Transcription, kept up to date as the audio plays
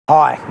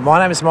Hi, my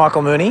name is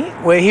Michael Mooney.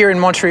 We're here in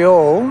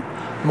Montreal.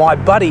 My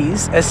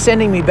buddies are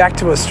sending me back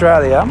to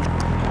Australia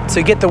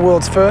to get the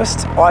world's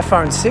first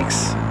iPhone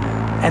 6,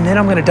 and then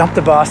I'm going to dump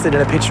the bastard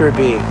in a pitcher of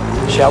beer.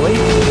 Shall we?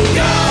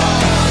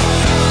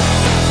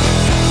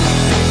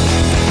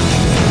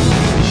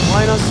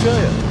 Why in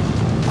Australia?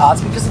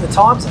 It's because of the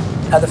time zone.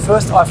 The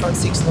first iPhone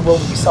 6 in the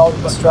world will be sold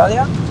in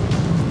Australia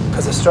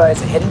because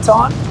Australia's ahead in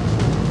time.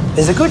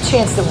 There's a good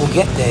chance that we'll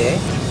get there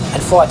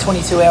and fly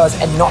 22 hours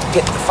and not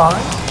get the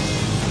phone.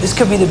 This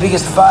could be the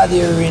biggest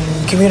failure in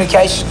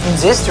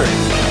communications history.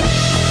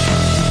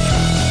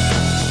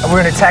 We're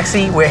in a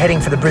taxi, we're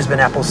heading for the Brisbane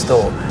Apple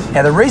store.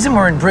 Now the reason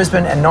we're in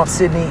Brisbane and not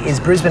Sydney is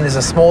Brisbane is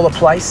a smaller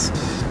place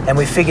and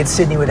we figured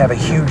Sydney would have a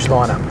huge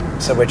lineup.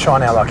 So we're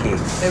trying our luck here.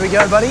 There we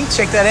go, buddy.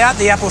 Check that out,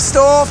 the Apple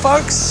store,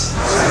 folks.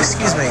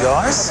 Excuse me,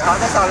 guys.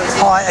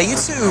 Hi, are you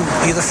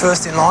the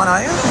first in line,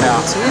 are you?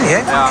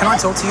 Yeah. Yeah? Can I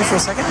talk to you for a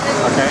second?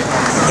 Okay.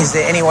 Is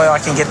there any way I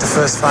can get the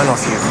first phone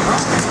off you?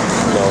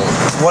 No.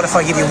 What if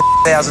I give you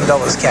 $1,000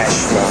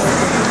 cash?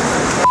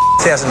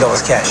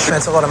 $1,000 cash.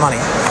 That's a lot of money.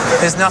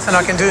 There's nothing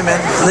I can do, man.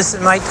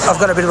 Listen, mate, I've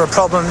got a bit of a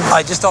problem.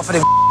 I just offered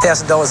him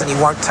 $1,000 and he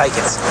won't take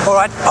it. All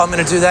right, I'm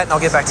going to do that and I'll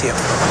get back to you.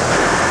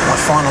 My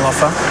final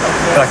offer,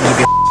 but I can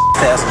give you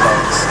 $1,000.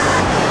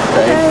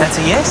 Okay. That's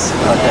a yes?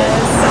 Okay.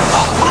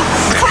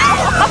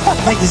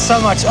 Thank you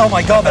so much. Oh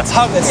my God, that's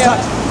hug, that's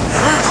touch.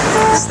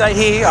 Stay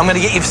here. I'm going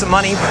to get you some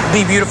money.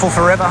 Be beautiful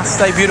forever.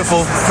 Stay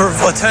beautiful for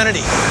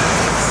eternity.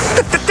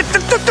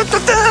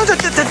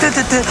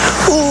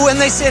 Ooh, and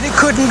they said it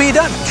couldn't be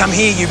done. Come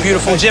here, you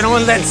beautiful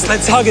gentleman.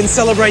 Let's hug and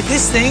celebrate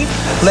this thing.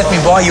 Let me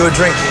buy you a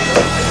drink.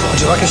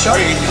 Would you like a shot?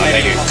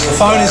 The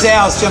phone is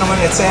ours, gentlemen.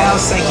 It's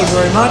ours. Thank you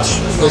very much.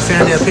 We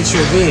found our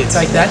picture of beer.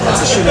 Take that.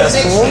 That's a Sugarhouse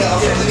 4.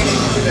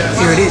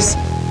 Here it is.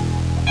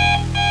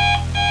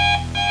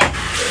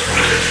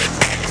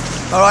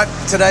 All right,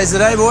 today's the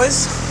day,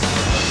 boys.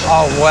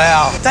 Oh,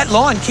 wow. That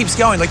line keeps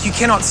going. Like, you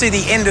cannot see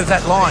the end of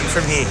that line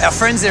from here. Our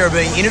friends there are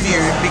being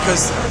interviewed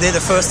because they're the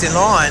first in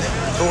line,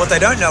 but what they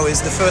don't know is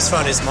the first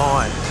phone is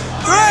mine.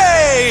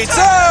 3, 2,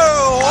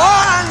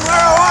 1,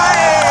 we're away!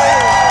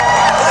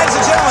 Ladies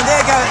and gentlemen,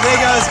 there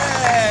goes.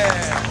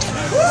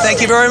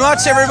 Thank you very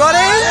much,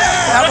 everybody.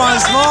 That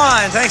one's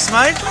mine. Thanks,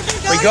 mate.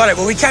 We got it.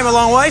 Well, we came a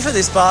long way for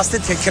this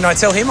bastard. Can I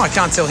tell him? I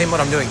can't tell him what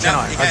I'm doing, can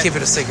I? I'll keep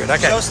it a secret.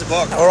 Okay. Show us the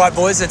box. All right,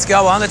 boys, let's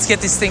go on. Let's get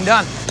this thing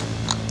done.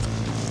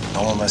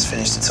 I'm almost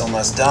finished. It's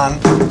almost done.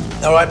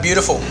 All right,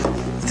 beautiful.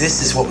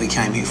 This is what we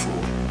came here for.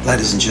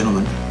 Ladies and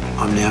gentlemen,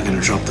 I'm now going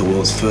to drop the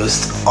world's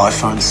first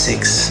iPhone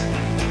 6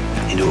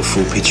 into a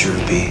full pitcher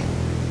of beer.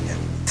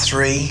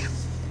 3,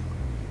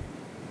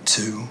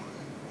 2,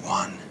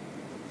 1,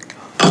 go.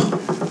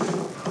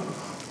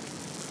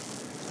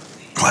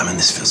 Clement,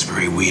 this feels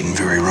very weird and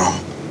very wrong.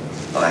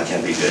 Oh, that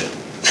can't be good.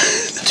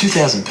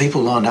 2,000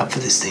 people lined up for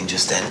this thing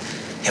just then,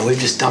 and we've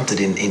just dumped it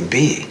in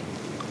beer.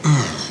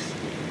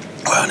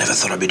 Well, I never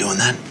thought I'd be doing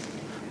that.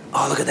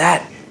 Oh, look at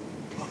that.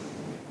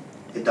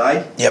 It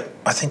died? Yep,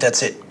 I think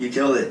that's it. You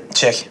killed it.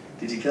 Check.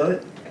 Did you kill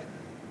it?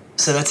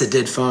 So that's a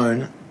dead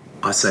phone.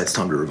 I say it's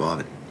time to revive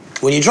it.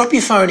 When you drop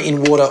your phone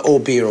in water or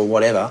beer or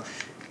whatever,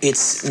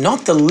 it's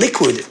not the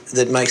liquid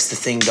that makes the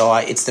thing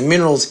die, it's the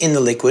minerals in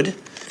the liquid.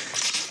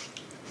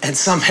 And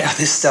somehow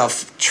this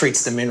stuff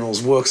treats the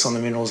minerals, works on the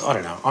minerals. I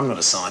don't know, I'm not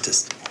a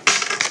scientist.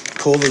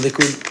 Pour the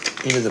liquid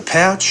into the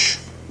pouch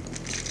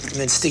and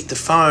then stick the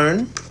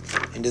phone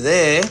into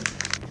there,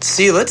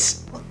 seal it.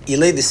 You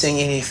leave this thing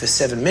in here for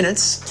 7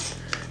 minutes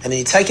and then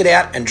you take it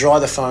out and dry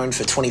the phone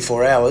for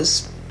 24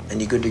 hours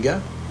and you're good to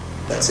go.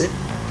 That's it.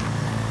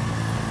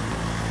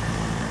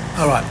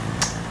 All right,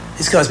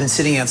 this guy's been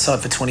sitting outside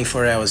for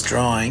 24 hours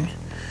drying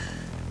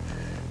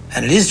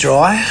and it is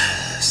dry,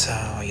 so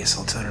I guess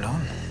I'll turn it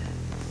on.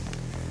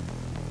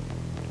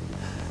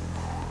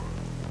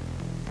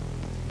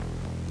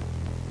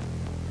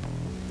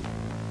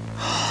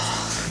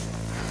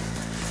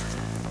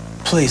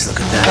 Please look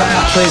at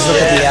that. Please look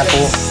at the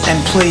Apple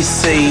and please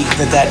see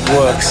that that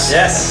works.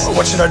 Yes.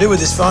 What should I do with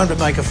this phone but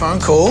make a phone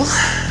call?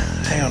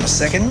 Hang on a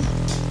second.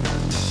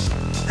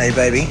 Hey,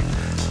 baby.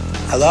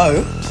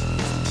 Hello?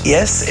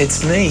 Yes,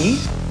 it's me.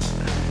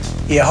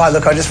 Yeah, hi,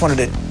 look, I just wanted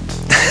to...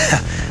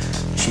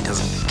 She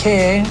doesn't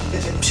care.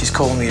 She's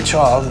calling me a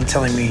child and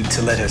telling me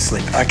to let her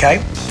sleep.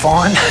 Okay,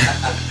 fine.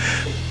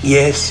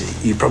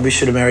 Yes, you probably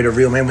should have married a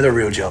real man with a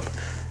real job.